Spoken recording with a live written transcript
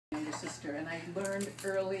older sister, and I learned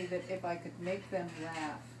early that if I could make them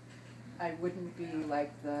laugh, I wouldn't be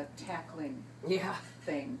like the tackling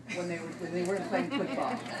thing when they weren't playing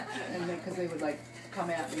football, and because they would like come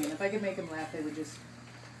at me, and if I could make them laugh, they would just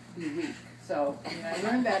be weak. So I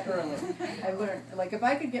learned that early. I learned, like, if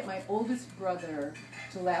I could get my oldest brother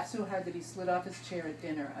to laugh so hard that he slid off his chair at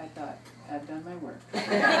dinner, I thought, I've done my work.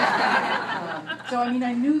 So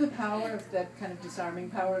I knew the power of that kind of disarming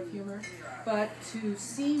power of humor, but to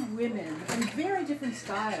see women in very different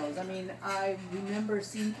styles. I remember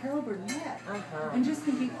seeing Carol Burnett and just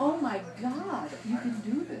thinking, oh my God, you can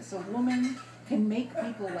do this. A woman can make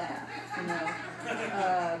people laugh.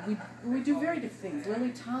 We do very different things.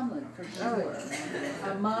 Lily Tomlin, for sure.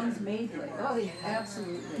 Mom's Maidley. Oh, yeah.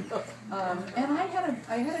 Absolutely. And I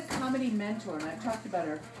had a comedy mentor, and I've talked about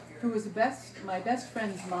her, who was my best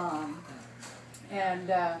friend's mom. And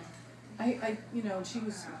she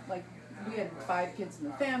was like, we had 5 kids in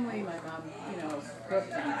the family. My mom,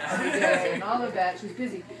 cooked every day and all of that. She was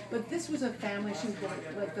busy. But this was a family. She was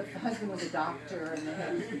like, the husband was a doctor, and they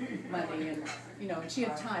had money, and and she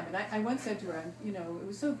had time. And I once said to her, it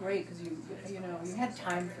was so great because you had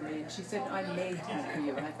time for me. And she said, I made time for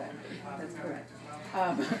you. And I thought, that's correct.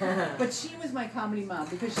 But she was my comedy mom,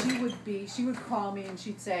 because she would call me and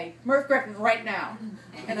she'd say, Murph Griffin, right now.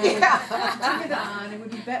 And I would turn it on. It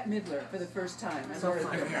would be Bette Midler for the first time. So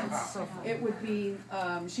it would be,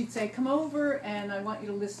 she'd say, come over and I want you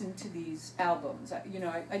to listen to these albums.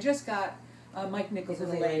 I just got Mike Nichols'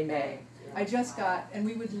 Elaine May. I just got, and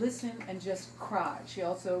we would listen and just cry. She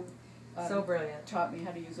also so brilliant. Taught me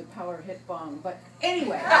how to use a power hit bong. But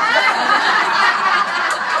anyway. A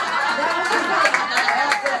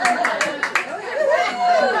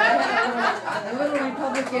little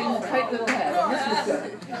Republican, tight little head. And this was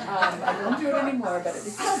good. I don't do it anymore, but it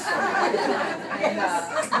was fun.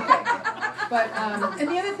 And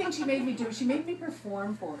the other thing she made me do, she made me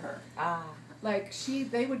perform for her. Like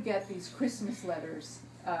they would get these Christmas letters,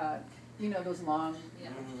 those long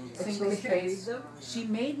single spaced. She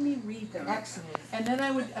made me read them. Excellent. And then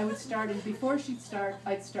I would start, and before she'd start,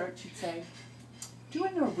 she'd say, do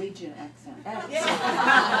a Norwegian accent. And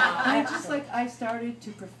I started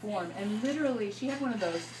to perform, and literally she had one of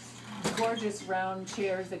those gorgeous round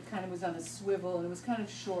chairs that kind of was on a swivel, and it was kind of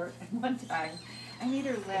short. And one time I made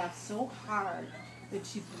her laugh so hard that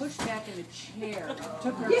she pushed back in the chair and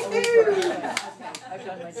took her over. Okay, I've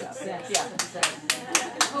done my job.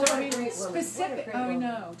 Specific. Oh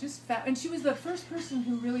no, just and she was the first person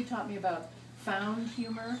who really taught me about found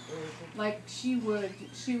humor. Like she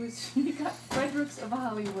got Fredericks of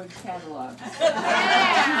Hollywood catalogs. She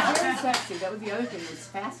was very sexy. That was the other thing that was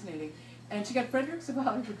fascinating. And she got Fredericks of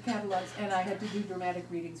Hollywood catalogs, and I had to do dramatic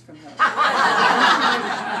readings from those.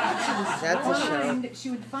 She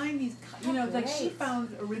would find these, she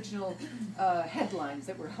found original headlines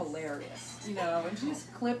that were hilarious, and she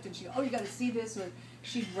just clipped, and you got to see this, or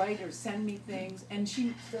she'd write or send me things, and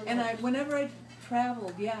whenever I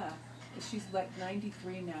traveled, she's like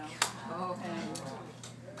 93 now, and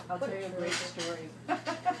I'll tell you a great story.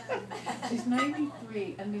 She's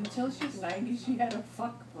 93, and until she was 90, she had a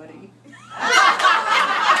fuck buddy.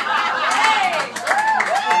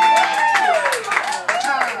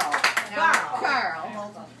 Carl.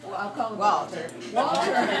 Well, I'll call him Walter.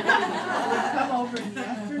 Walter would come over in the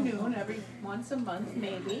afternoon, once a month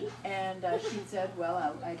maybe, and she said, well,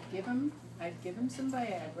 I'd give him some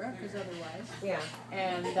Viagra, because otherwise,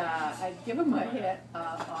 and I'd give him a hit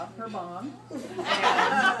off her bong,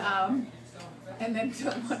 and then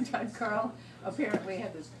one time Carl apparently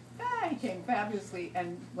had this. He came fabulously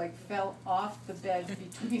and fell off the bed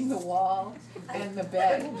between the wall and the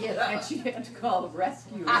bed, and she had to call the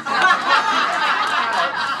rescue. How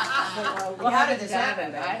did this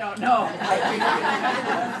happen? I don't know.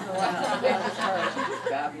 She was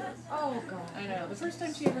fabulous. Oh God! I know. The first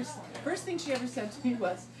thing she ever said to me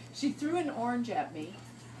was, she threw an orange at me.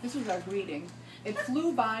 This was our greeting. It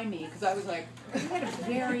flew by me because I was like, we had a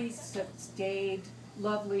very staid,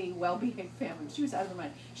 lovely, well-behaved family. She was out of her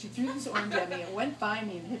mind. She threw this orange at me and went by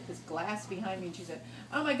me and hit this glass behind me, and she said,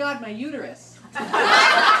 oh my God, my uterus. I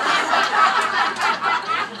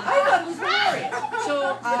thought it was hilarious.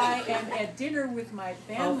 So I am at dinner with my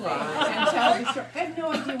family and tell the story. I have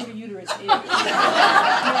no idea what a uterus is.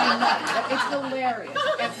 It's hilarious.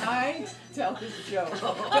 And I tell this joke,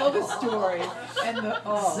 tell the story, and but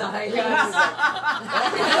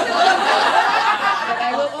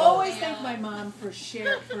I will always thank my mom for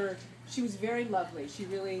she was very lovely. She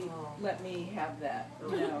really let me have that.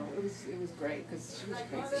 It was great because she was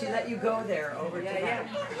crazy. She let you go there over to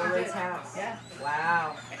Lily's house. Yeah.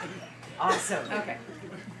 Wow. Awesome. Okay.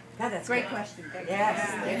 God, that's Great good. question. Thank you.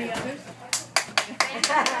 Yes. Any others?